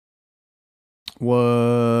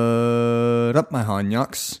What up, my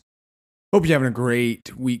Hanyaks? Hope you're having a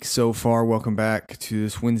great week so far. Welcome back to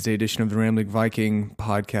this Wednesday edition of the Rambling Viking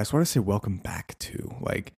podcast. Why do I say welcome back to?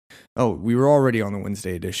 We were already on the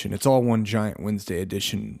Wednesday edition. It's all one giant Wednesday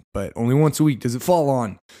edition, but only once a week does it fall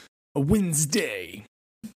on a Wednesday.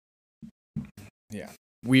 Yeah.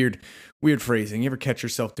 Weird phrasing. You ever catch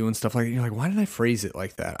yourself doing stuff like that? You're like, why did I phrase it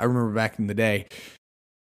like that? I remember back in the day,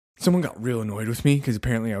 someone got real annoyed with me because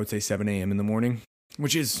apparently I would say 7 a.m. in the morning,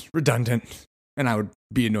 which is redundant, and I would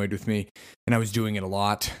be annoyed with me, and I was doing it a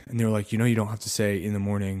lot, and they were like, you don't have to say in the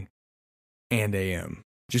morning and a.m.,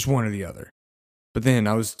 just one or the other. But then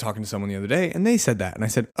I was talking to someone the other day, and they said that, and I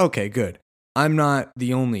said, okay, good. I'm not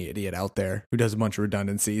the only idiot out there who does a bunch of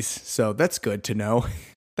redundancies, so that's good to know.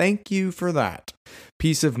 Thank you for that.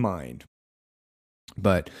 Peace of mind.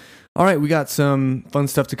 But, all right, we got some fun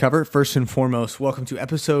stuff to cover. First and foremost, welcome to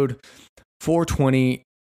episode 420.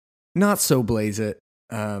 Not so blaze it.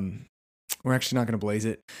 We're actually not going to blaze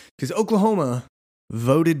it because Oklahoma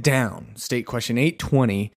voted down State Question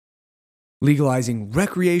 820, legalizing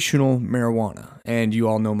recreational marijuana. And you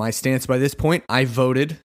all know my stance by this point. I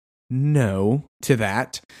voted no to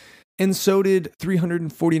that. And so did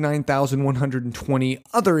 349,120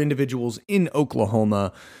 other individuals in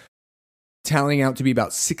Oklahoma, tallying out to be about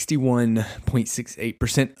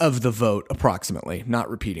 61.68% of the vote, approximately. Not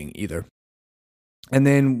repeating either. And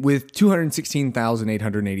then with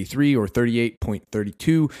 216,883 or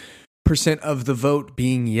 38.32% of the vote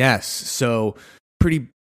being yes. So pretty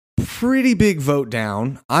big vote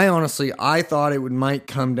down. I thought it might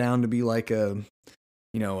come down to be like a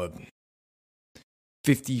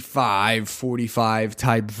 55-45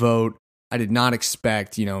 type vote. I did not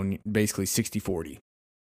expect, basically 60-40.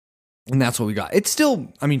 And that's what we got. It's still,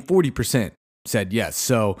 40% said yes.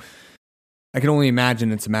 So I can only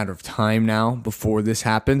imagine it's a matter of time now before this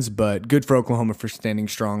happens, but good for Oklahoma for standing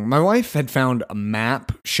strong. My wife had found a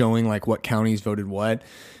map showing like what counties voted what.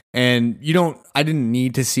 And I didn't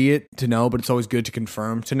need to see it to know, but it's always good to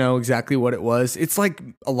confirm to know exactly what it was. It's like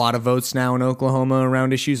a lot of votes now in Oklahoma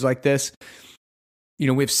around issues like this. We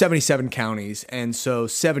have 77 counties, and so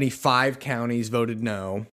 75 counties voted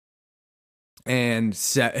no, and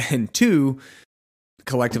 2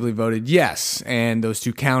 collectively voted yes. And those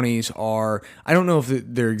 2 counties are, I don't know if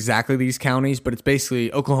they're exactly these counties, but it's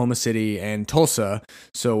basically Oklahoma City and Tulsa.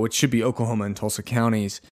 So it should be Oklahoma and Tulsa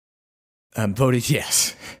counties voted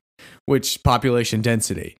yes, which population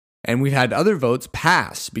density. And we've had other votes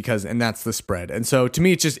pass and that's the spread. And so to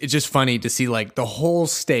me, it's just funny to see like the whole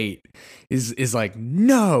state is like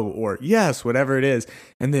no or yes, whatever it is.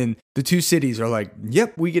 And then the 2 cities are like,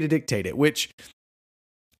 yep, we get to dictate it, which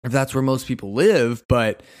if that's where most people live.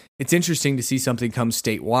 But it's interesting to see something come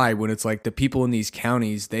statewide when it's like the people in these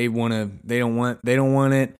counties, they don't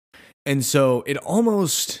want it. And so it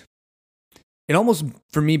almost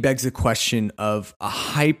for me begs the question of a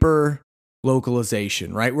hyper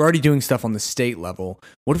localization, right? We're already doing stuff on the state level.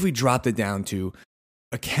 What if we dropped it down to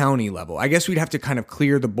a county level? I guess we'd have to kind of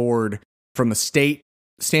clear the board from a state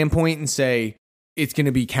standpoint and say it's going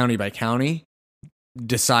to be county by county.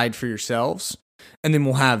 Decide for yourselves. And then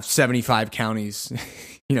we'll have 75 counties,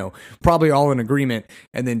 probably all in agreement,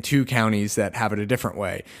 and then 2 counties that have it a different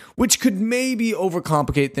way, which could maybe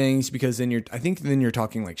overcomplicate things because then you're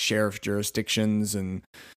talking like sheriff jurisdictions, and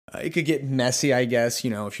it could get messy, I guess,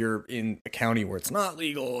 if you're in a county where it's not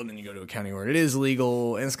legal and then you go to a county where it is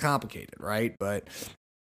legal, and it's complicated, right? But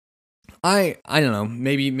I don't know,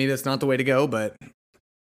 maybe that's not the way to go, but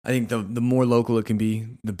I think the more local it can be,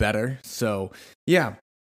 the better. So yeah.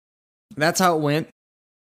 That's how it went.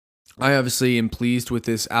 I obviously am pleased with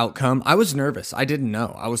this outcome. I was nervous. I didn't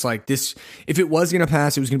know. I was like, if it was going to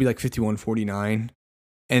pass, it was going to be like 51-49.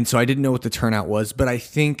 And so I didn't know what the turnout was. But I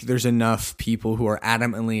think there's enough people who are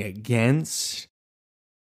adamantly against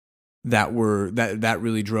that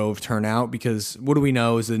really drove turnout. Because what do we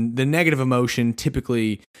know is the negative emotion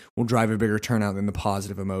typically will drive a bigger turnout than the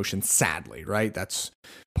positive emotion, sadly, right? That's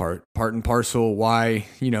part and parcel why,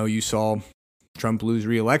 you saw Trump lose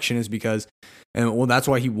re-election is because, that's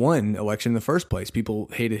why he won election in the first place. People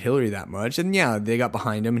hated Hillary that much, and yeah, they got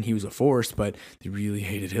behind him, and he was a force, but they really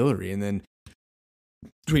hated Hillary. And then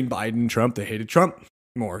between Biden and Trump, they hated Trump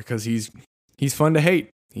more because he's fun to hate,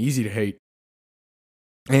 easy to hate.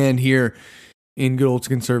 And here in good old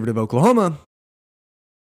conservative Oklahoma,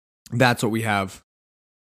 that's what we have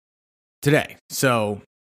today. So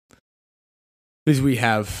we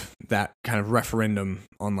have that kind of referendum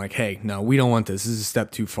on like, hey, no, we don't want this. This is a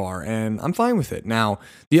step too far. And I'm fine with it. Now,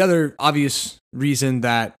 the other obvious reason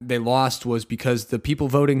that they lost was because the people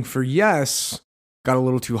voting for yes got a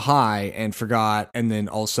little too high and forgot, and then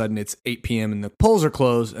all of a sudden it's 8 p.m. and the polls are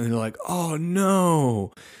closed, and they're like, oh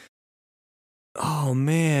no. Oh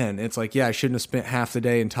man. It's like, yeah, I shouldn't have spent half the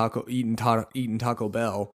day in eating Taco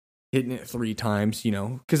Bell, hitting it 3 times,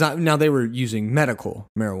 because now they were using medical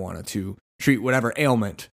marijuana to treat whatever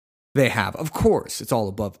ailment they have. Of course, it's all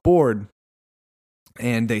above board,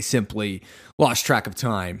 and they simply lost track of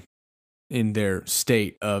time in their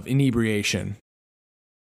state of inebriation.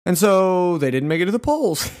 And so they didn't make it to the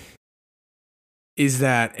polls. Is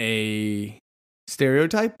that a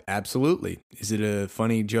stereotype? Absolutely. Is it a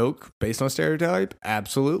funny joke based on stereotype?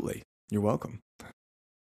 Absolutely. You're welcome.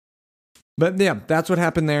 But yeah, that's what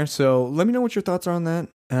happened there. So let me know what your thoughts are on that.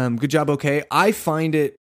 Good job, okay? I find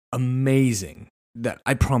it amazing that,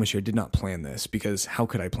 I promise you, I did not plan this, because how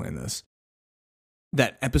could I plan this?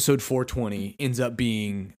 That episode 420 ends up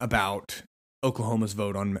being about Oklahoma's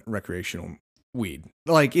vote on recreational weed.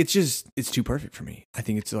 Like, it's too perfect for me. I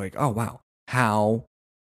think it's like, oh wow, how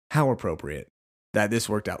appropriate that this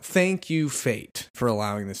worked out. Thank you, fate, for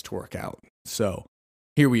allowing this to work out. So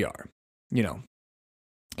here we are.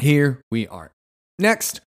 Here we are.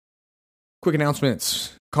 Next, quick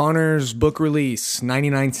announcements. Connor's book release,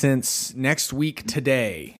 99 cents next week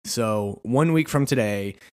today. So 1 week from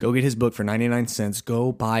today, go get his book for 99 cents.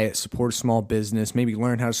 Go buy it, support a small business, maybe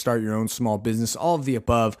learn how to start your own small business, all of the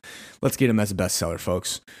above. Let's get him as a bestseller,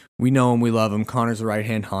 folks. We know him, we love him. Connor's the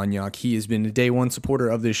right-hand Hanyak. He has been a day one supporter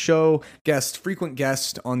of this show, frequent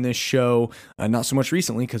guest on this show. Not so much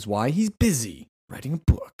recently, because why? He's busy writing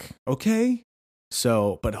a book, okay?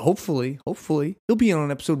 So, but hopefully, he'll be on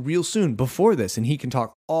an episode real soon before this, and he can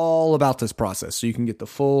talk all about this process, so you can get the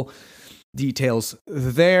full details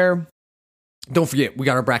there. Don't forget, we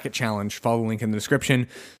got our bracket challenge. Follow the link in the description.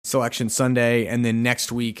 Selection Sunday, and then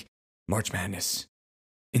next week, March Madness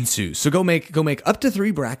ensues. So go make up to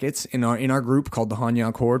 3 brackets in our group called the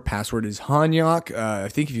Hanyak Horde. Password is Hanyak. I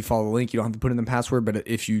think if you follow the link, you don't have to put in the password, but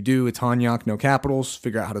if you do, it's Hanyak, no capitals.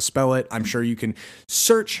 Figure out how to spell it. I'm sure you can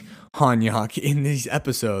search Hanyak in these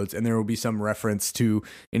episodes, and there will be some reference in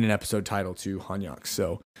an episode title to Hanyak.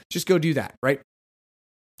 So just go do that, right?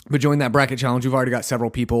 But join that bracket challenge. We've already got several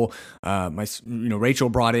people. Rachel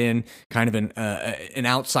brought in kind of an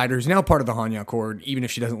outsider who's now part of the Hanyak Horde, even if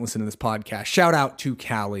she doesn't listen to this podcast. Shout out to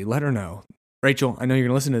Callie. Let her know. Rachel, I know you're going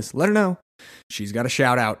to listen to this. Let her know. She's got a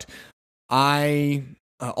shout out. I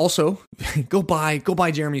also go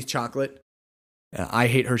buy Jeremy's chocolate.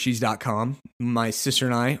 IHateHershey's.com. My sister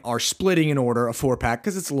and I are splitting an order, a 4-pack,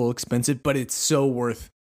 because it's a little expensive, but it's so worth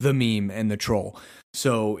the meme and the troll.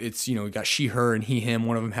 So it's, we got she, her, and he, him.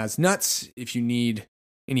 One of them has nuts. If you need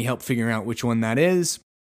any help figuring out which one that is,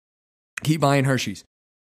 keep buying Hershey's.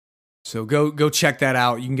 So go check that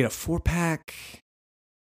out. You can get a 4-pack,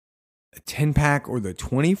 a 10-pack, or the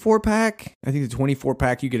 24-pack. I think the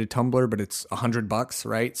 24-pack, you get a tumbler, but it's $100,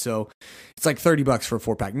 right? So it's like $30 for a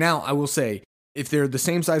 4-pack. Now, I will say, if they're the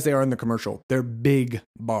same size they are in the commercial, they're big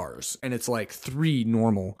bars, and it's like 3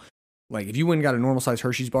 normal. Like, if you went and got a normal size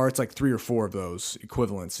Hershey's bar, it's like 3 or 4 of those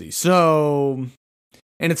equivalency. So,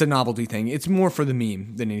 and it's a novelty thing. It's more for the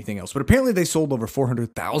meme than anything else. But apparently they sold over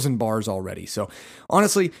 400,000 bars already. So,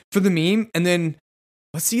 honestly, for the meme, and then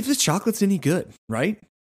let's see if this chocolate's any good, right?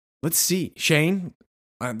 Let's see. Shane,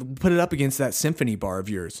 put it up against that symphony bar of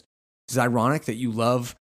yours. It's ironic that you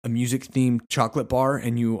love a music-themed chocolate bar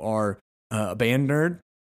and you are a band nerd.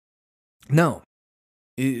 No.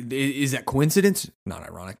 Is that coincidence? Not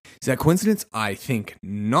ironic. Is that coincidence? I think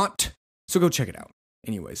not. So go check it out.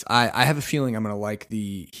 Anyways, I have a feeling I'm going to like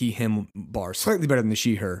the he, him bar slightly better than the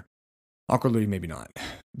she, her. Awkwardly, maybe not.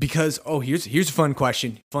 Because, here's a fun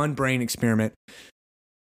question. Fun brain experiment.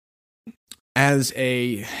 As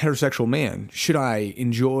a heterosexual man, should I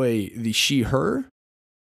enjoy the she, her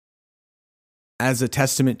as a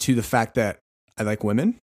testament to the fact that I like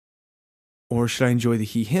women? Or should I enjoy the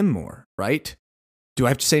he, him more, right? Do I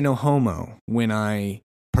have to say no homo when I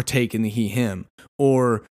partake in the he, him?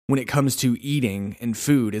 Or when it comes to eating and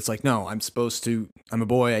food, it's like, no, I'm a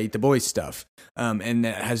boy, I eat the boy stuff. And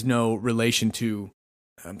that has no relation to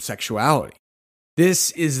sexuality.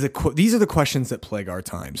 These are the questions that plague our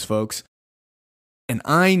times, folks. And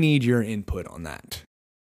I need your input on that.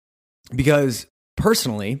 Because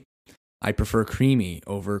personally, I prefer creamy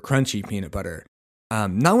over crunchy peanut butter.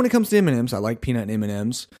 Not when it comes to M&Ms. I like peanut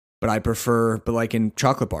M&Ms. But like in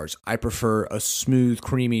chocolate bars, I prefer a smooth,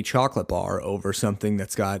 creamy chocolate bar over something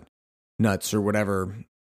that's got nuts or whatever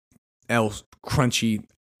else crunchy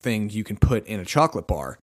thing you can put in a chocolate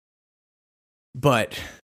bar. But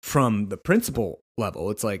from the principle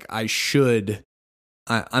level, it's like I'm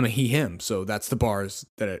a he, him, so that's the bars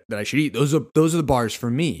that I should eat. Those are the bars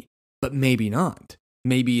for me. but maybe not.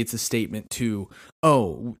 Maybe it's a statement to,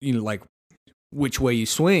 oh, like which way you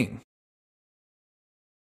swing.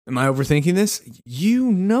 Am I overthinking this?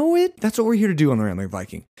 You know it. That's what we're here to do on the Rambling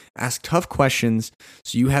Viking. Ask tough questions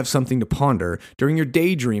so you have something to ponder during your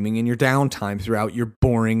daydreaming and your downtime throughout your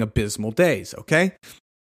boring, abysmal days, okay?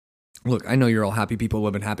 Look, I know you're all happy people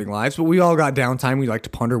living happy lives, but we all got downtime. We like to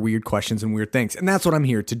ponder weird questions and weird things, and that's what I'm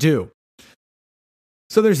here to do.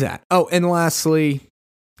 So there's that. Oh, and lastly,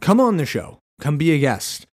 come on the show. Come be a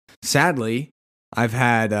guest. Sadly, I've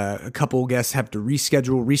had a couple guests have to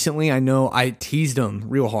reschedule recently. I know I teased them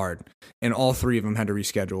real hard, and all three of them had to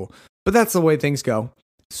reschedule. But that's the way things go.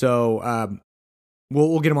 So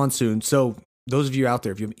we'll get them on soon. So those of you out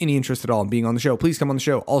there, if you have any interest at all in being on the show, please come on the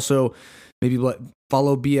show. Also, maybe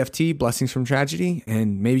follow BFT, Blessings from Tragedy,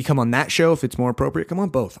 and maybe come on that show if it's more appropriate. Come on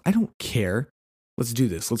both. I don't care. Let's do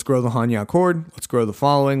this. Let's grow the Hanya Accord. Let's grow the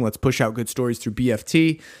following. Let's push out good stories through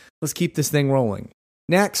BFT. Let's keep this thing rolling.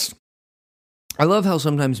 Next, I love how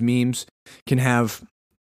sometimes memes can have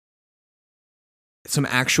some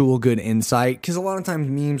actual good insight, because a lot of times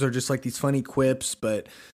memes are just like these funny quips, but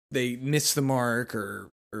they miss the mark or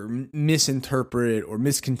misinterpret or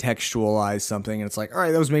miscontextualize something. And it's like, all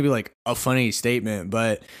right, that was maybe like a funny statement,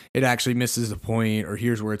 but it actually misses the point, or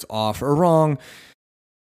here's where it's off or wrong.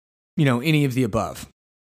 Any of the above.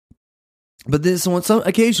 But this one, so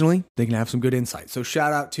occasionally they can have some good insight. So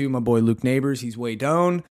shout out to my boy Luke Neighbors. He's way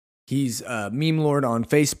down. He's a meme lord on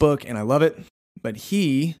Facebook, and I love it. But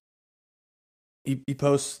he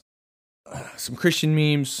posts some Christian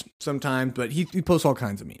memes sometimes, but he posts all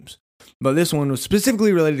kinds of memes. But this one was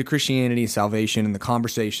specifically related to Christianity, salvation, and the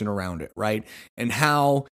conversation around it, right? And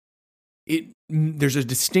how there's a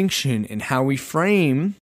distinction in how we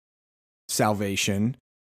frame salvation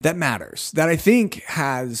that matters, that I think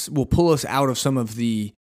will pull us out of some of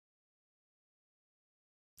the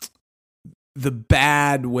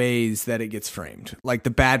bad ways that it gets framed, like the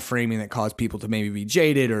bad framing that caused people to maybe be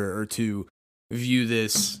jaded or to view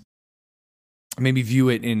this, maybe view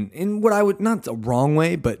it in what I would, not the wrong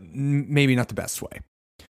way, but maybe not the best way.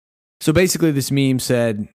 So basically this meme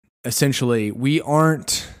said, essentially,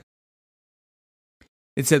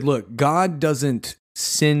 it said, look, God doesn't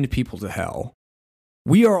send people to hell.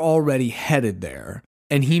 We are already headed there,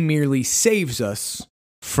 and he merely saves us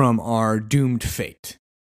from our doomed fate,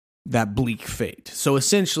 that bleak fate. So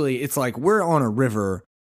essentially, it's like we're on a river,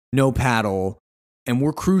 no paddle, and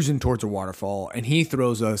we're cruising towards a waterfall, and he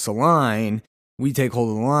throws us a line. We take hold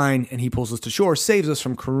of the line, and he pulls us to shore, saves us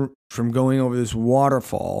from going over this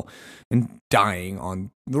waterfall and dying on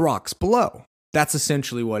the rocks below. That's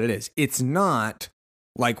essentially what it is. It's not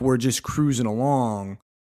like we're just cruising along,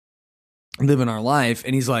 living our life,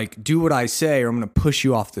 and he's like, do what I say or I'm going to push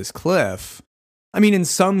you off this cliff. I mean, in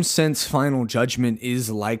some sense, Final Judgment is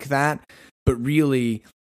like that, but really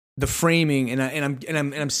the framing, and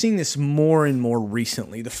I'm seeing this more and more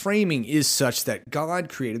recently, the framing is such that God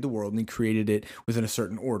created the world and he created it within a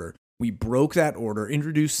certain order. We broke that order,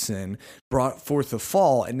 introduced sin, brought forth the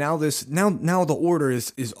fall, and now the order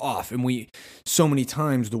is off, and so many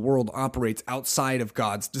times the world operates outside of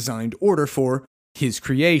God's designed order for his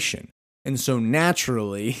creation. And so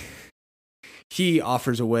naturally, he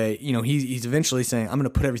offers a way, he's eventually saying, I'm going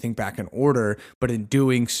to put everything back in order, but in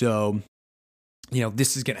doing so,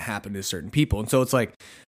 this is going to happen to certain people. And so it's like,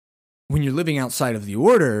 when you're living outside of the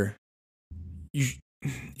order,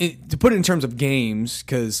 to put it in terms of games,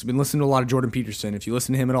 because I've been listening to a lot of Jordan Peterson. If you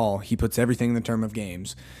listen to him at all, he puts everything in the term of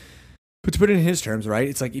games. But to put it in his terms, right?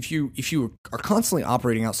 It's like if you are constantly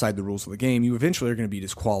operating outside the rules of the game, you eventually are going to be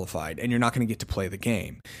disqualified, and you're not going to get to play the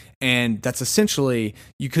game. And that's essentially,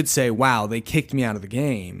 you could say, wow, they kicked me out of the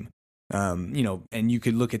game. And you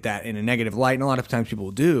could look at that in a negative light, and a lot of times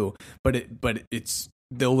people do. But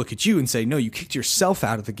they'll look at you and say, no, you kicked yourself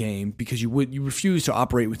out of the game because you refuse to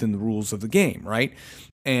operate within the rules of the game, right?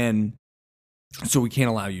 And so we can't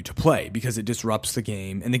allow you to play because it disrupts the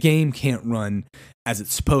game, and the game can't run as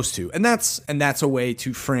it's supposed to. And that's a way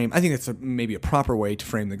to frame, I think that's maybe a proper way to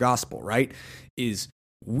frame the gospel, right? Is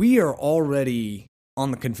we are already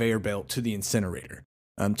on the conveyor belt to the incinerator,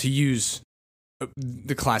 to use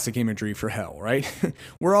the classic imagery for hell, right?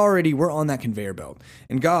 we're on that conveyor belt,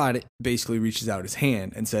 and God basically reaches out his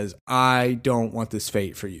hand and says, I don't want this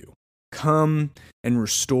fate for you. Come and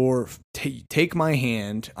restore, take my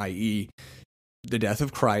hand, i.e., the death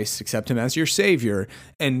of Christ, accept him as your savior,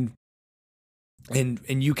 and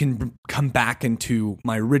you can come back into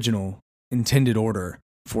my original intended order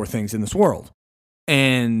for things in this world.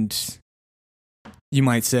 And you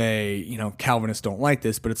might say, Calvinists don't like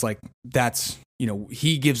this, but it's like, that's,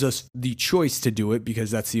 he gives us the choice to do it because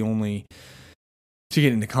that's the only to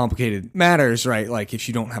get into complicated matters, right? Like if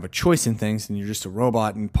you don't have a choice in things, then you're just a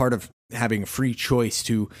robot. And part of having a free choice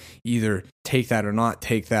to either take that or not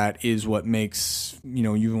take that is what makes,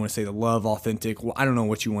 you want to say the love authentic. Well, I don't know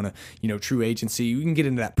what you want to, true agency. You can get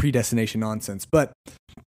into that predestination nonsense. But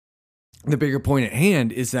the bigger point at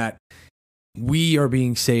hand is that we are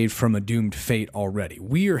being saved from a doomed fate already.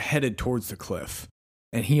 We are headed towards the cliff,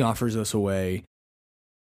 and he offers us a way.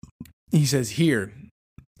 He says, here,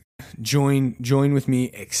 join with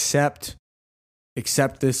me, accept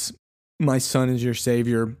this, my son is your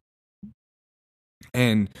savior,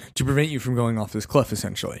 and to prevent you from going off this cliff,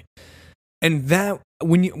 essentially. And that,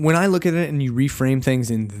 when I look at it and you reframe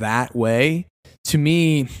things in that way, to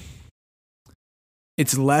me,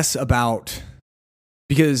 it's less about,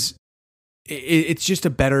 because it's just a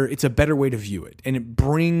better way to view it. And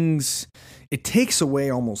it takes away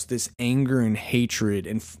almost this anger and hatred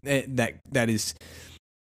and that is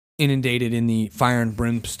inundated in the fire and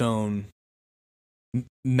brimstone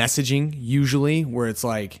messaging, usually, where it's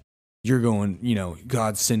like, you're going,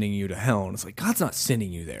 God's sending you to hell. And it's like, God's not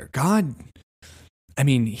sending you there. God, I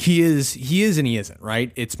mean, he is and he isn't,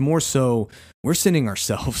 right? It's more so we're sending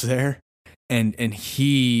ourselves there. And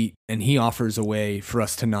he offers a way for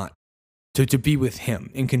us to not, to be with him,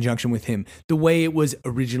 in conjunction with him, the way it was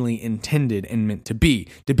originally intended and meant to be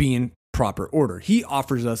in proper order. He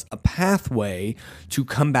offers us a pathway to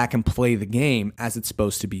come back and play the game as it's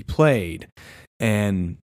supposed to be played.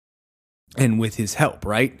 And with his help,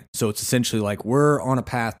 right? So it's essentially like we're on a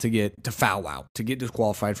path to foul out, to get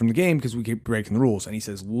disqualified from the game because we keep breaking the rules. And he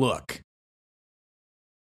says, look,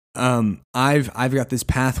 I've got this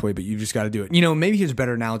pathway, but you just got to do it. Maybe here's a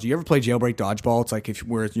better analogy. You ever play jailbreak dodgeball? It's like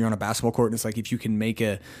where you're on a basketball court, and it's like if you can make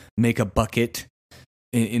a bucket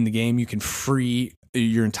in the game, you can free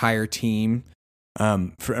your entire team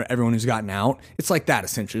for everyone who's gotten out. It's like that,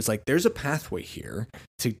 essentially. It's like there's a pathway here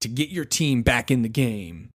to get your team back in the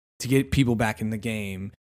game, to get people back in the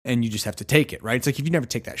game, and you just have to take it, right? It's like if you never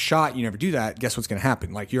take that shot, you never do that, guess what's going to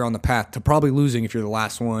happen? Like you're on the path to probably losing if you're the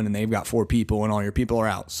last one and they've got 4 people and all your people are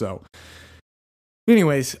out. So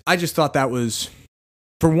anyways, I just thought that was,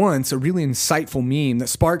 for once, a really insightful meme that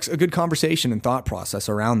sparks a good conversation and thought process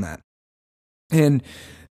around that. And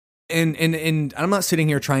I'm not sitting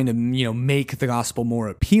here trying to, make the gospel more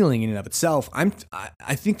appealing in and of itself.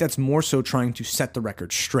 I think that's more so trying to set the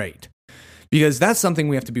record straight. Because that's something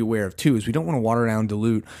we have to be aware of too, is we don't want to water down,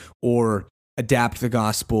 dilute, or adapt the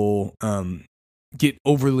gospel, get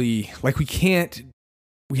overly, like we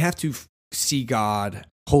have to see God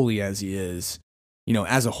holy as he is,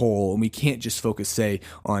 as a whole. And we can't just focus, say,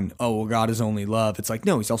 on, oh, well, God is only love. It's like,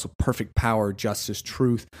 no, he's also perfect power, justice,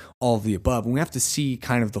 truth, all of the above. And we have to see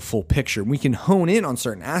kind of the full picture. We can hone in on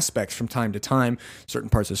certain aspects from time to time, certain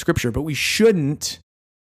parts of scripture, but we shouldn't.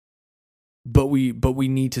 But we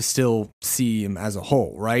need to still see him as a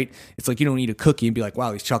whole, right? It's like you don't eat a cookie and be like,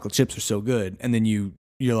 wow, these chocolate chips are so good. And then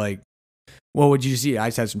you're like, well, what'd you see? I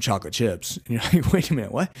just had some chocolate chips. And you're like, wait a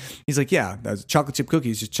minute, what? He's like, yeah, that's chocolate chip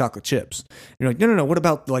cookies, just chocolate chips. And you're like, no, what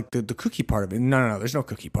about like the cookie part of it? No, there's no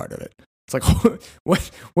cookie part of it. It's like, what?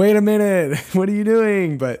 Wait a minute, what are you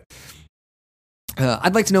doing? But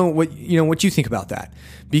I'd like to know what you think about that,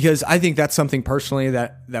 because I think that's something personally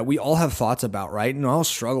that we all have thoughts about, right? And I'll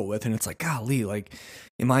struggle with, and it's like, golly, like,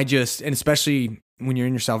 am I just, and especially when you're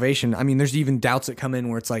in your salvation, I mean, there's even doubts that come in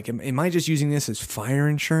where it's like, am I just using this as fire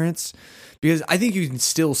insurance? Because I think you can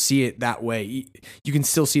still see it that way. You can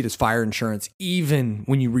still see it as fire insurance, even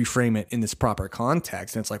when you reframe it in this proper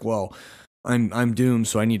context. And it's like, well, I'm doomed,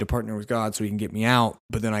 so I need to partner with God so he can get me out,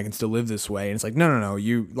 but then I can still live this way. And it's like, no,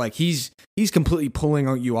 you like he's completely pulling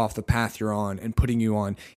you off the path you're on and putting you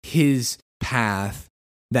on his path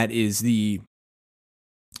that is the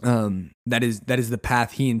that is the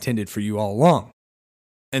path he intended for you all along.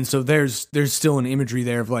 And so there's still an imagery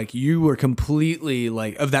there of like you were completely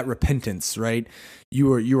like of that repentance, right?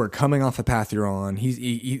 You are coming off the path you're on.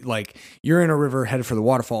 He like you're in a river headed for the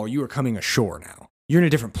waterfall. You are coming ashore now. You're in a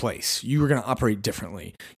different place. You are going to operate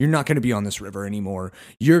differently. You're not going to be on this river anymore.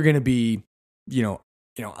 You're going to be, I'm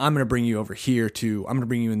going to bring you over here I'm going to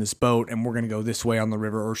bring you in this boat and we're going to go this way on the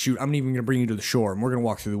river, or shoot, I'm even going to bring you to the shore and we're going to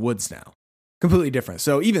walk through the woods now. Completely different.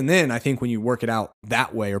 So even then, I think when you work it out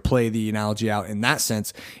that way or play the analogy out in that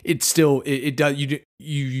sense, it still, it does,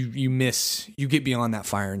 you get beyond that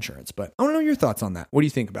fire insurance. But I want to know your thoughts on that. What do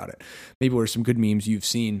you think about it? Maybe what are some good memes you've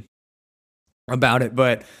seen about it,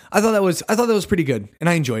 but I thought that was pretty good and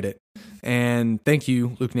I enjoyed it. And thank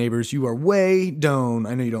you, Luke Neighbors. You are way down.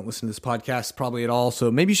 I know you don't listen to this podcast probably at all,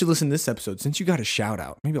 so maybe you should listen to this episode since you got a shout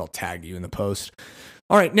out. Maybe I'll tag you in the post.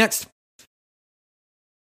 All right, next.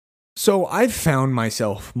 So I've found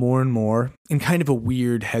myself more and more in kind of a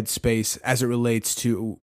weird headspace as it relates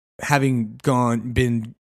to having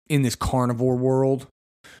been in this carnivore world,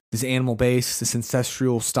 this animal base, this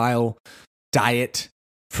ancestral style diet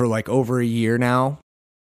for like over a year now,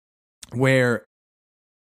 where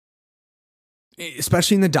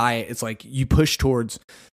especially in the diet, it's like you push towards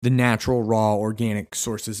the natural, raw, organic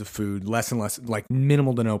sources of food, less and less, like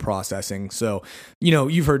minimal to no processing. So,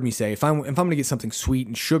 you've heard me say, if I'm going to get something sweet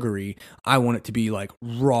and sugary, I want it to be like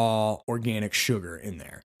raw, organic sugar in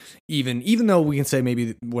there. Even though we can say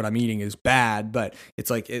maybe what I'm eating is bad, but it's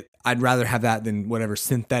like I'd rather have that than whatever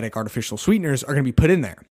synthetic artificial sweeteners are going to be put in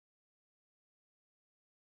there.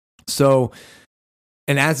 So,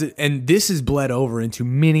 and this has bled over into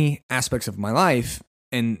many aspects of my life.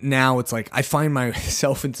 And now it's like I find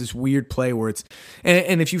myself in this weird play where it's,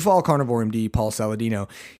 and if you follow Carnivore MD, Paul Saladino,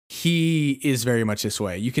 he is very much this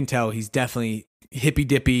way. You can tell he's definitely hippy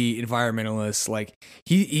dippy environmentalist. Like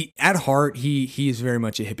he at heart, he is very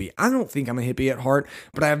much a hippie. I don't think I'm a hippie at heart,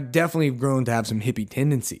 but I've definitely grown to have some hippie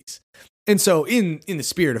tendencies. And so in the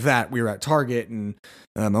spirit of that, we were at Target and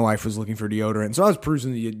my wife was looking for deodorant. So I was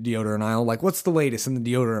perusing the deodorant aisle, like, what's the latest in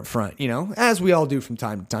the deodorant front? As we all do from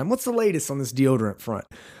time to time. What's the latest on this deodorant front?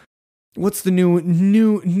 What's the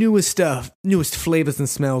newest stuff, newest flavors and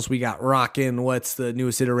smells we got rocking? What's the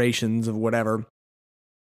newest iterations of whatever?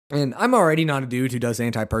 And I'm already not a dude who does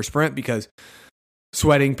antiperspirant because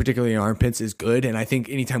sweating, particularly in armpits, is good. And I think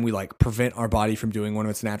anytime we like prevent our body from doing one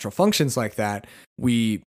of its natural functions like that,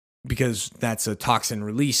 because that's a toxin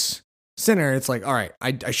release center, it's like, all right,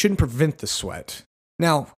 I shouldn't prevent the sweat.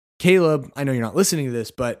 Now, Caleb, I know you're not listening to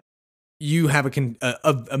this, but you have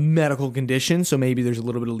a medical condition, so maybe there's a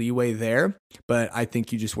little bit of leeway there, but I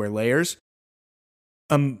think you just wear layers.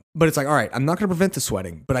 But it's like, all right, I'm not going to prevent the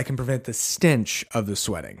sweating, but I can prevent the stench of the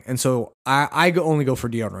sweating. And so I only go for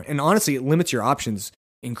deodorant. And honestly, it limits your options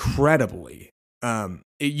incredibly.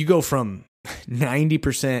 You go from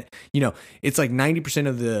 90%, it's like 90%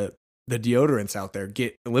 of the deodorants out there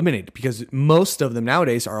get eliminated because most of them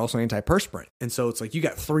nowadays are also antiperspirant. And so it's like you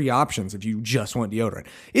got 3 options if you just want deodorant.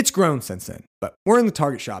 It's grown since then, but we're in the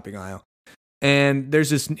Target shopping aisle. And there's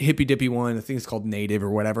this hippy dippy one, I think it's called Native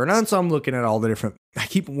or whatever. And so I'm looking at all the different, I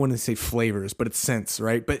keep wanting to say flavors, but it's scents,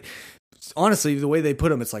 right? But honestly, the way they put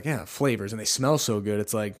them, it's like, yeah, flavors, and they smell so good.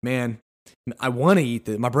 It's like, man, I want to eat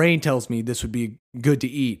this. My brain tells me this would be good to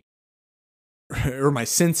eat. Or my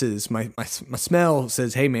senses, my smell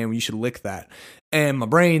says, hey man, you should lick that. And my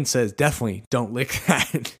brain says, definitely don't lick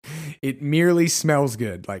that. It merely smells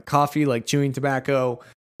good. Like coffee, like chewing tobacco,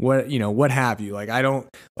 what have you. Like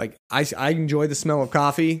I enjoy the smell of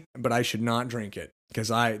coffee, but I should not drink it because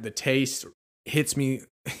the taste hits me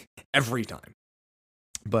every time.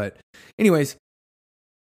 But anyways,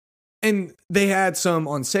 and they had some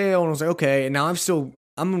on sale and I was like, okay. And now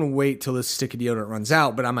I'm going to wait till this stick of deodorant runs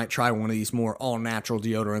out, but I might try one of these more all natural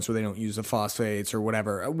deodorants where they don't use the phosphates or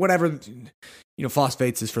whatever,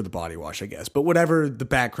 phosphates is for the body wash, I guess, but whatever the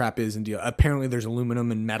bad crap is in apparently there's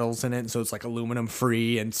aluminum and metals in it. And so it's like aluminum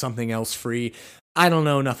free and something else free. I don't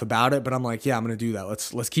know enough about it, but I'm like, yeah, I'm going to do that.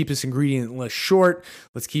 Let's keep this ingredient list short.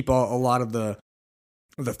 Let's keep a lot of the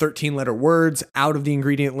 13-letter words out of the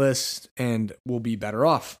ingredient list and we'll be better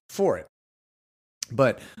off for it.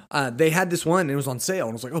 But they had this one and it was on sale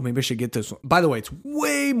and I was like, oh, maybe I should get this one. By the way, it's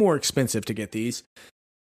way more expensive to get these.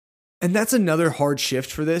 And that's another hard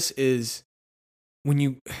shift for this is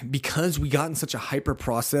because we got in such a hyper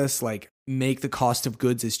process, like make the cost of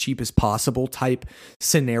goods as cheap as possible type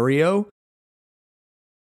scenario.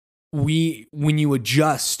 When you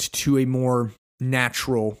adjust to a more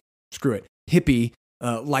natural, hippie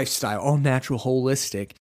lifestyle, all natural,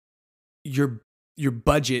 holistic, your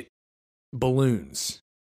budget balloons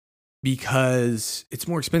because it's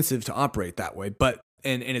more expensive to operate that way. But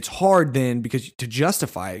and it's hard then because to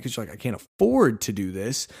justify it because you're like, I can't afford to do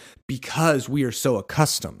this because we are so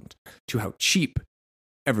accustomed to how cheap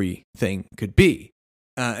everything could be.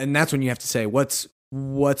 And that's when you have to say, what's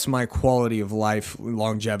my quality of life,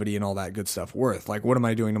 longevity, and all that good stuff worth? Like, what am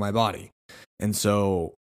I doing to my body? And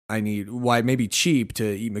so why it may be cheap to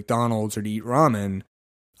eat McDonald's or to eat ramen,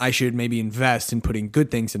 I should maybe invest in putting good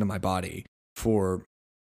things into my body for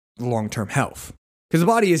long-term health. Because the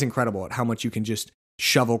body is incredible at how much you can just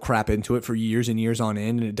shovel crap into it for years and years on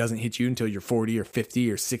end, and it doesn't hit you until you're 40 or 50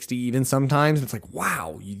 or 60 even sometimes. It's like,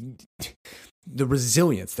 wow, the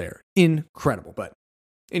resilience there, incredible. But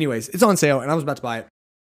anyways, it's on sale, and I was about to buy it.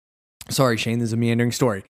 Sorry, Shane, this is a meandering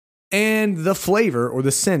story. And the flavor, or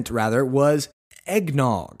the scent rather, was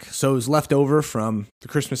eggnog. So it was left over from the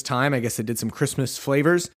Christmas time. I guess they did some Christmas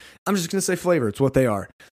flavors. I'm just going to say flavor. It's what they are.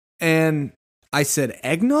 And I said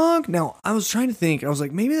eggnog. Now, I was trying to think. I was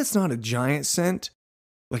like, maybe that's not a giant scent,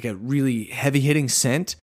 like a really heavy hitting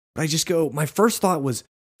scent. But I just go, my first thought was,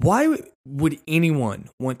 why would anyone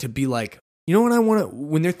want to be like, you know what I want to,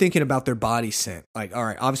 when they're thinking about their body scent, like, all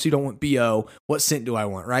right, obviously you don't want BO. What scent do I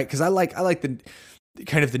want, right? Because I like the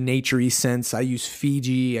kind of the naturey scents. I use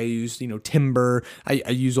Fiji. I use, Timber. I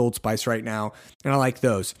use Old Spice right now. And I like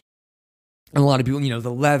those. And a lot of people,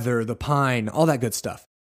 the leather, the pine, all that good stuff.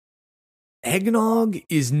 Eggnog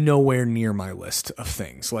is nowhere near my list of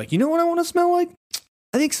things. Like, you know what I want to smell like?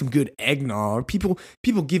 I think some good eggnog. People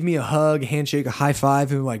give me a hug, a handshake, a high five,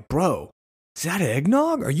 and they're like, bro, is that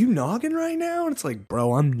eggnog? Are you noggin right now? And it's like,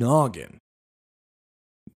 bro, I'm noggin.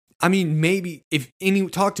 I mean, maybe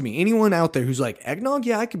talk to me, anyone out there who's like, eggnog?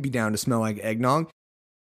 Yeah, I could be down to smell like eggnog.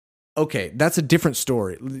 Okay, that's a different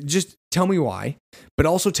story. Just tell me why, but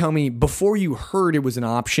also tell me, before you heard it was an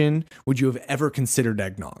option, would you have ever considered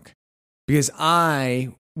eggnog? Because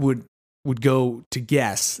I would go to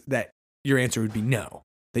guess that your answer would be no,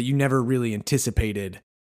 that you never really anticipated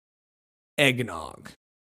eggnog.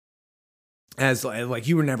 As like,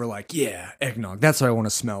 you were never like, yeah, eggnog, that's what I want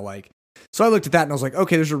to smell like. So I looked at that and I was like,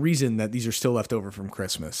 okay, there's a reason that these are still left over from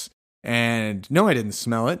Christmas. And no, I didn't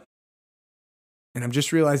smell it. And I'm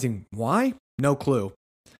just realizing why? No clue.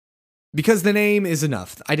 Because the name is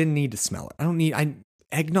enough. I didn't need to smell it. I don't need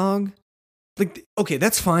eggnog. Like, okay,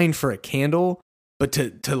 that's fine for a candle, but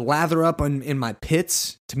to lather up in my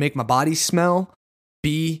pits to make my body smell,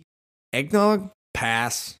 eggnog,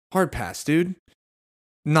 pass, hard pass, dude.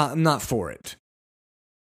 Not for it.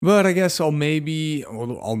 But I guess maybe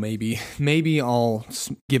I'll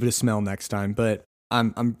give it a smell next time. But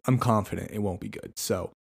I'm confident it won't be good.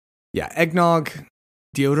 So yeah, eggnog,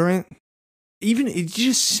 deodorant. Even it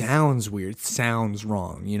just sounds weird. It sounds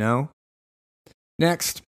wrong,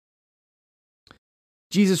 Next.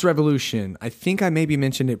 Jesus Revolution. I think I maybe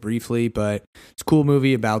mentioned it briefly, but it's a cool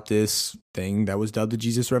movie about this thing that was dubbed the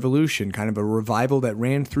Jesus Revolution, kind of a revival that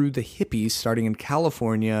ran through the hippies starting in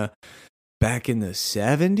California back in the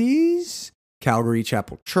 70s. Calvary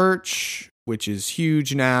Chapel Church, which is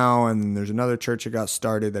huge now, and there's another church that got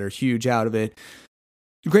started that are huge out of it.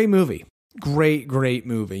 Great movie. Great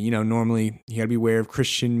movie. Normally you got to be aware of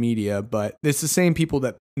Christian media, but it's the same people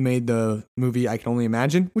that made the movie I Can Only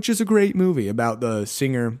Imagine, which is a great movie about the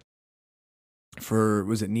singer for,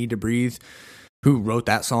 was it Need to Breathe, who wrote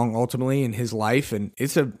that song ultimately in his life. And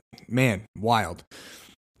it's wild.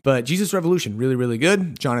 But Jesus Revolution, really, really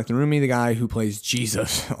good. Jonathan Rumi, the guy who plays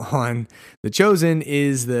Jesus on The Chosen,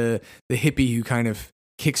 is the hippie who kind of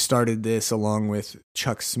kickstarted this along with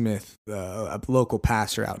Chuck Smith, a local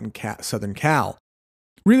pastor out in Southern Cal.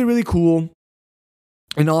 Really, really cool,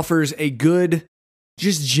 and offers a good,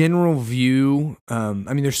 just general view.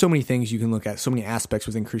 There's so many things you can look at, so many aspects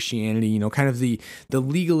within Christianity, kind of the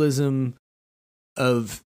legalism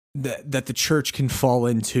of that the church can fall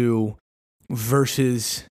into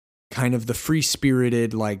versus kind of the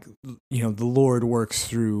free-spirited, like, the Lord works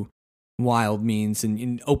through wild means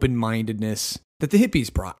and open-mindedness that the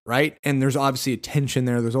hippies brought, right? And there's obviously a tension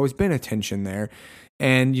there. There's always been a tension there.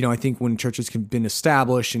 And, I think when churches have been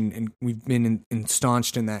established and we've been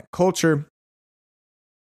ensconced in that culture,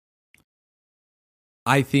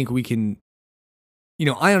 I think we can,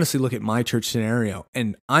 I honestly look at my church scenario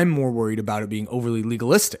and I'm more worried about it being overly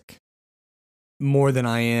legalistic more than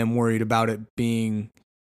I am worried about it being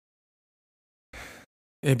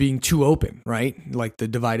too open, right? Like the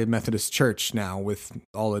Divided Methodist Church now with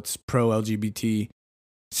all its pro-LGBT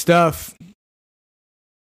stuff.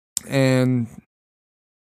 And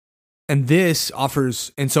this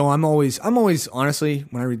offers, and so I'm always honestly,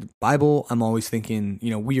 when I read the Bible, I'm always thinking,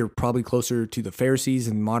 we are probably closer to the Pharisees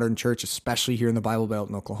in modern church, especially here in the Bible Belt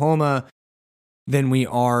in Oklahoma, than we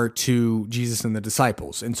are to Jesus and the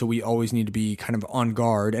disciples. And so we always need to be kind of on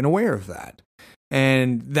guard and aware of that.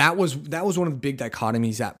 And that was one of the big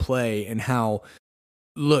dichotomies at play, and how,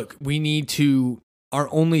 look, our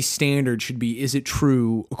only standard should be, is it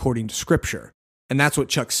true according to Scripture? And that's what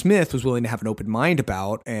Chuck Smith was willing to have an open mind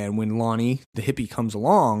about. And when Lonnie, the hippie, comes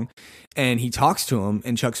along and he talks to him,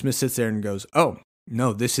 and Chuck Smith sits there and goes, oh,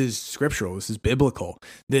 no, this is scriptural. This is biblical.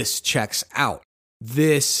 This checks out.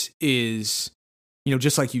 This is,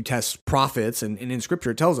 just like you test prophets, and in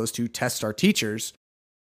Scripture it tells us to test our teachers.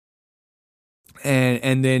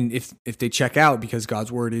 And then if they check out, because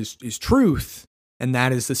God's word is truth, and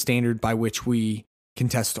that is the standard by which we can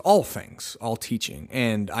test all things, all teaching.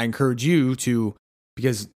 And I encourage you to,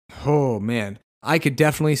 because, oh man, I could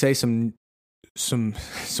definitely say some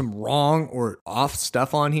wrong or off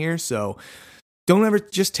stuff on here. So don't ever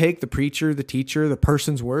just take the preacher, the teacher, the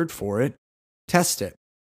person's word for it. Test it.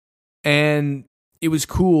 And it was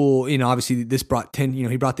cool. Obviously this brought 10,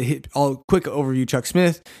 he brought the hit, all quick overview. Chuck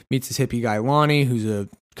Smith meets this hippie guy, Lonnie, who's a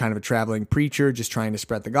kind of a traveling preacher, just trying to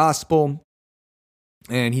spread the gospel.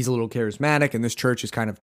 And he's a little charismatic, and this church is kind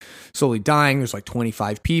of slowly dying. There's like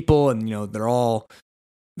 25 people, and they're all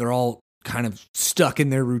kind of stuck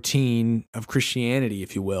in their routine of Christianity,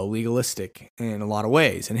 if you will, legalistic in a lot of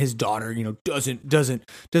ways. And his daughter, doesn't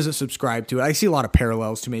subscribe to it. I see a lot of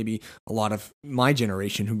parallels to maybe a lot of my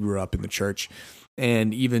generation who grew up in the church,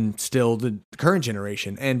 and even still the current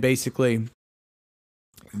generation. And basically,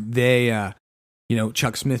 they,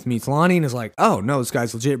 Chuck Smith meets Lonnie and is like, oh no, this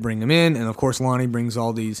guy's legit, bring him in. And of course, Lonnie brings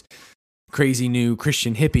all these crazy new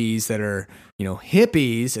Christian hippies that are,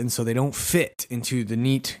 hippies. And so they don't fit into the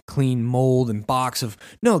neat, clean mold and box of,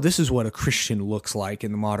 no, this is what a Christian looks like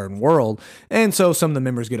in the modern world. And so some of the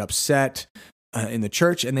members get upset in the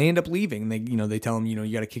church, and they end up leaving. They tell them,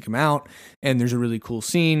 you got to kick him out. And there's a really cool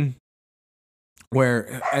scene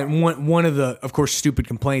where, and one of the, of course, stupid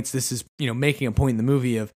complaints, this is, making a point in the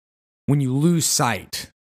movie of when you lose sight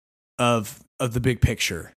of the big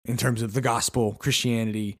picture in terms of the gospel,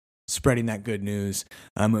 Christianity, spreading that good news.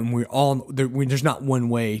 And there's not one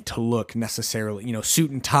way to look necessarily,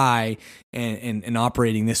 suit and tie and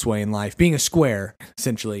operating this way in life. Being a square,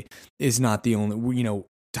 essentially, is not the only,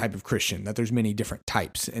 type of Christian, that there's many different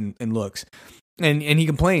types and looks. And he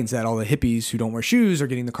complains that all the hippies who don't wear shoes are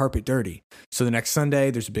getting the carpet dirty. So the next Sunday,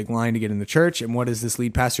 there's a big line to get in the church. And what is this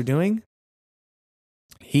lead pastor doing?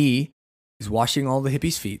 He is washing all the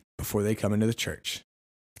hippies' feet before they come into the church.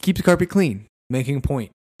 Keep the carpet clean, making a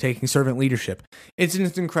point, taking servant leadership. It's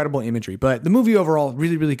incredible imagery, but the movie overall,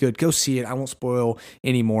 really, really good. Go see it. I won't spoil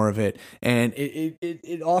any more of it. And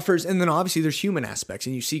it offers, and then obviously there's human aspects,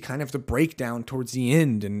 and you see kind of the breakdown towards the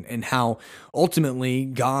end and how ultimately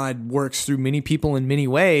God works through many people in many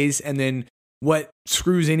ways. And then what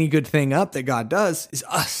screws any good thing up that God does is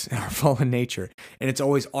us and our fallen nature. And it's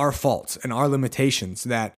always our faults and our limitations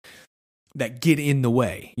that get in the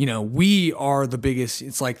way. We are the biggest,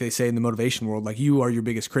 it's like they say in the motivation world, like you are your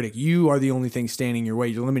biggest critic. You are the only thing standing in your way,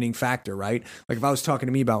 your limiting factor, right? Like if I was talking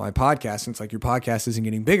to me about my podcast, and it's like your podcast isn't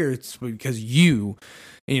getting bigger, it's because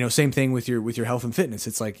same thing with your health and fitness.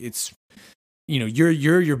 It's like,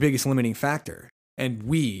 you're your biggest limiting factor. And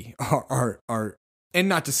we are, and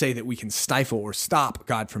not to say that we can stifle or stop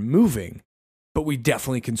God from moving, but we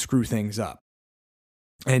definitely can screw things up.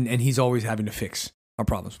 And he's always having to fix our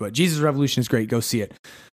problems. But Jesus Revolution is great. Go see it.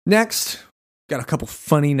 Next, got a couple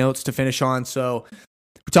funny notes to finish on. So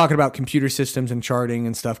we're talking about computer systems and charting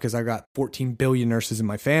and stuff because I've got 14 billion nurses in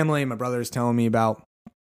my family. My brother is telling me about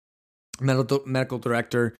a medical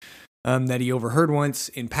director that he overheard once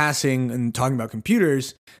in passing and talking about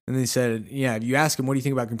computers. And they said, yeah, if you ask him, what do you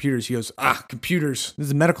think about computers? He goes, computers. This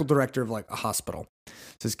is a medical director of like a hospital.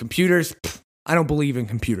 Says, computers, I don't believe in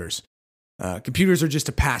computers. Computers are just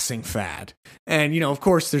a passing fad. And, of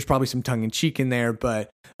course, there's probably some tongue in cheek in there, but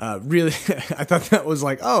really, I thought that was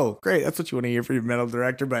like, oh, great. That's what you want to hear from your medical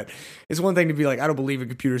director. But it's one thing to be like, I don't believe in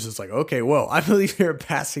computers. It's like, okay, whoa, I believe they're a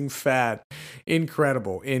passing fad.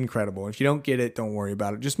 Incredible. If you don't get it, don't worry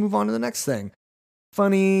about it. Just move on to the next thing. This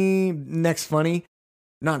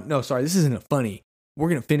isn't a funny. We're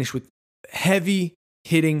going to finish with heavy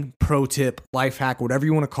hitting pro tip, life hack, whatever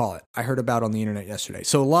you want to call it. I heard about on the internet yesterday.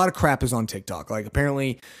 So a lot of crap is on TikTok. Like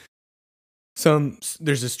apparently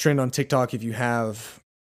there's this trend on TikTok. If you have,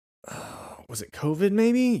 was it COVID?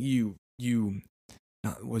 Maybe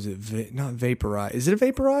not vaporize. Is it a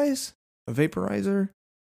vaporize? A vaporizer?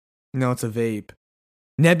 No, it's a vape.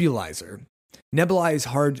 Nebulizer. Nebulize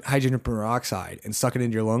hydrogen peroxide and suck it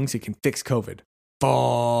into your lungs. It can fix COVID.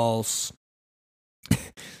 False.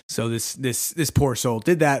 So this poor soul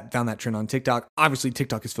did that, found that trend on TikTok. Obviously,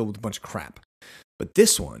 TikTok is filled with a bunch of crap. But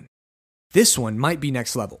this one might be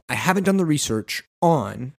next level. I haven't done the research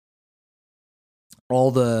on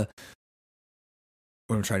all the,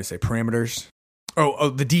 what I'm trying to say, parameters.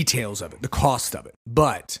 The details of it, the cost of it.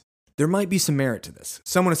 But there might be some merit to this.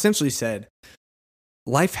 Someone essentially said,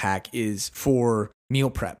 life hack is for meal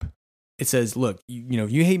prep. It says, look,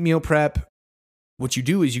 you hate meal prep. What you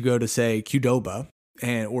do is you go to, say, Qdoba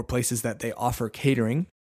or places that they offer catering.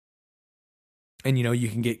 And, you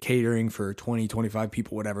can get catering for 20, 25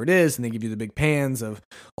 people, whatever it is. And they give you the big pans of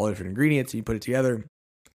all different ingredients. And you put it together.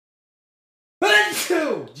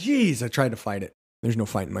 Jeez, I tried to fight it. There's no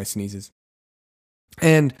fighting my sneezes.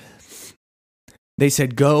 And they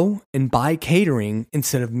said, go and buy catering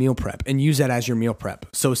instead of meal prep and use that as your meal prep.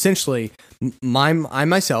 So essentially, I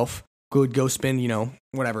myself could go spend,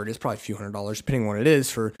 whatever it is, probably a few $100s, depending on what it is,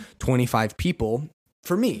 for 25 people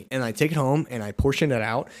for me. And I take it home and I portion it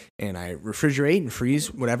out and I refrigerate and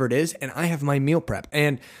freeze whatever it is. And I have my meal prep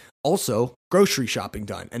and also grocery shopping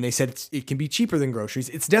done. And they said it can be cheaper than groceries.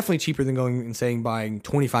 It's definitely cheaper than going and saying buying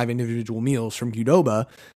 25 individual meals from Qdoba.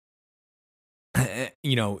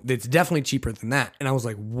 It's definitely cheaper than that. And I was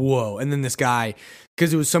like, whoa. And then this guy,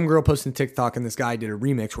 because it was some girl posting TikTok and this guy did a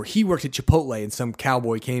remix where he worked at Chipotle and some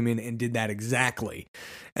cowboy came in and did that exactly.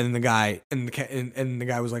 And then the guy, and the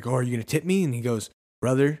guy was like, oh, are you going to tip me? And he goes,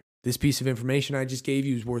 brother, this piece of information I just gave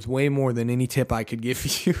you is worth way more than any tip I could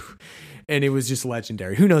give you. And it was just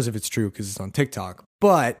legendary. Who knows if it's true because it's on TikTok,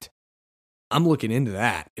 but I'm looking into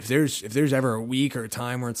that. If there's ever a week or a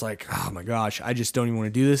time where it's like, oh my gosh, I just don't even want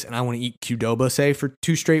to do this and I want to eat Qdoba, say, for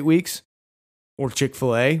 2 straight weeks, or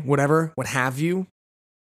Chick-fil-A, whatever, what have you,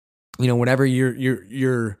 whatever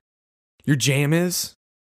your jam is,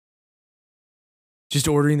 just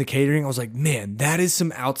ordering the catering. I was like, man, that is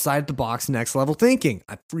some outside the box next level thinking.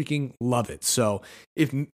 I freaking love it. So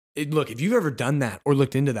if you've ever done that or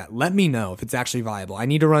looked into that, let me know if it's actually viable. I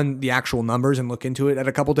need to run the actual numbers and look into it at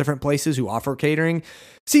a couple different places who offer catering,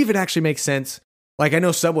 see if it actually makes sense. Like I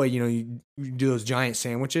know Subway, you do those giant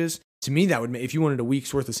sandwiches. To me, that would make, if you wanted a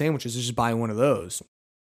week's worth of sandwiches, just buy one of those.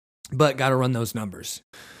 But got to run those numbers.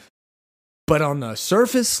 But on the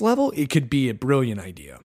surface level, it could be a brilliant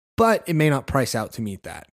idea. But it may not price out to meet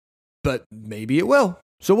that. But maybe it will.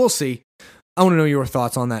 So we'll see. I want to know your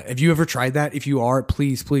thoughts on that. Have you ever tried that? If you are,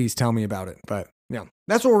 please tell me about it. But yeah,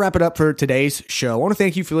 that's what we'll wrap it up for today's show. I want to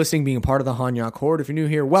thank you for listening, being a part of the Hanyak Horde. If you're new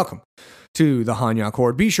here, welcome to the Hanyak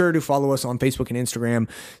Horde. Be sure to follow us on Facebook and Instagram.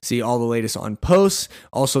 See all the latest on posts.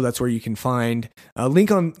 Also, that's where you can find a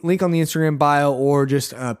link on the Instagram bio or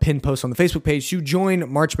just a pinned post on the Facebook page to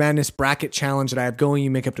join March Madness Bracket Challenge that I have going.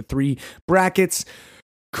 You make up to 3 brackets.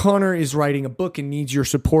 Connor is writing a book and needs your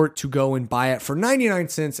support to go and buy it for 99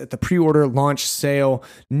 cents at the pre-order launch sale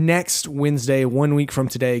next Wednesday, 1 week from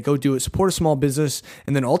today. Go do it. Support a small business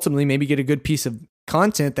and then ultimately maybe get a good piece of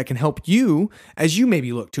content that can help you as you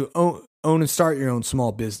maybe look to own and start your own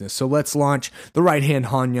small business. So let's launch the Right Hand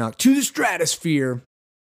Hanyak to the stratosphere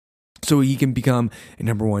so he can become a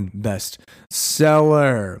 #1 best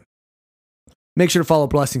seller. Make sure to follow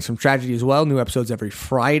Blessings from Tragedy as well. New episodes every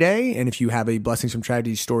Friday. And if you have a Blessings from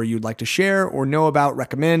Tragedy story you'd like to share or know about,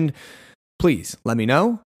 recommend, please let me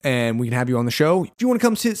know and we can have you on the show. If you want to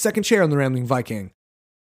come sit second chair on the Rambling Viking,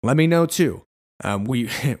 let me know too.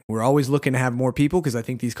 We're always looking to have more people because I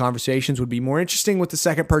think these conversations would be more interesting with the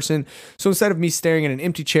second person. So instead of me staring at an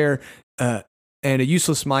empty chair, and a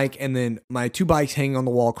useless mic, and then my 2 bikes hanging on the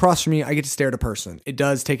wall across from me, I get to stare at a person. It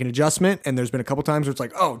does take an adjustment, and there's been a couple times where it's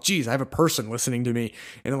like, oh, geez, I have a person listening to me.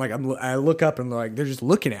 And then I look up and they're just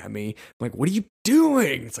looking at me. I'm like, what are you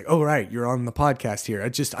doing? It's like, oh, right, you're on the podcast here.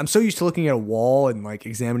 I'm so used to looking at a wall and like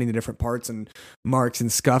examining the different parts and marks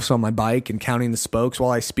and scuffs on my bike and counting the spokes while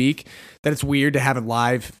I speak that it's weird to have a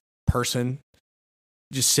live person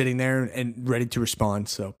just sitting there and ready to respond.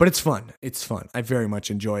 So, but it's fun. It's fun. I very much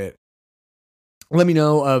enjoy it. Let me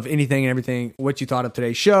know of anything and everything, what you thought of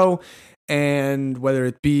today's show, and whether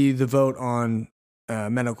it be the vote on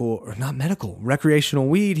recreational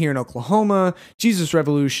weed here in Oklahoma, Jesus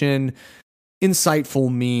Revolution, insightful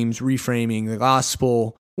memes, reframing the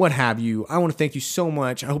gospel, what have you. I want to thank you so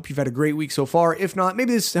much. I hope you've had a great week so far. If not,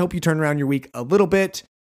 maybe this will help you turn around your week a little bit.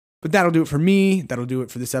 But that'll do it for me. That'll do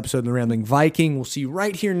it for this episode of The Rambling Viking. We'll see you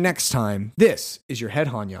right here next time. This is your head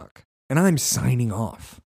Hanyak, and I'm signing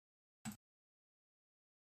off.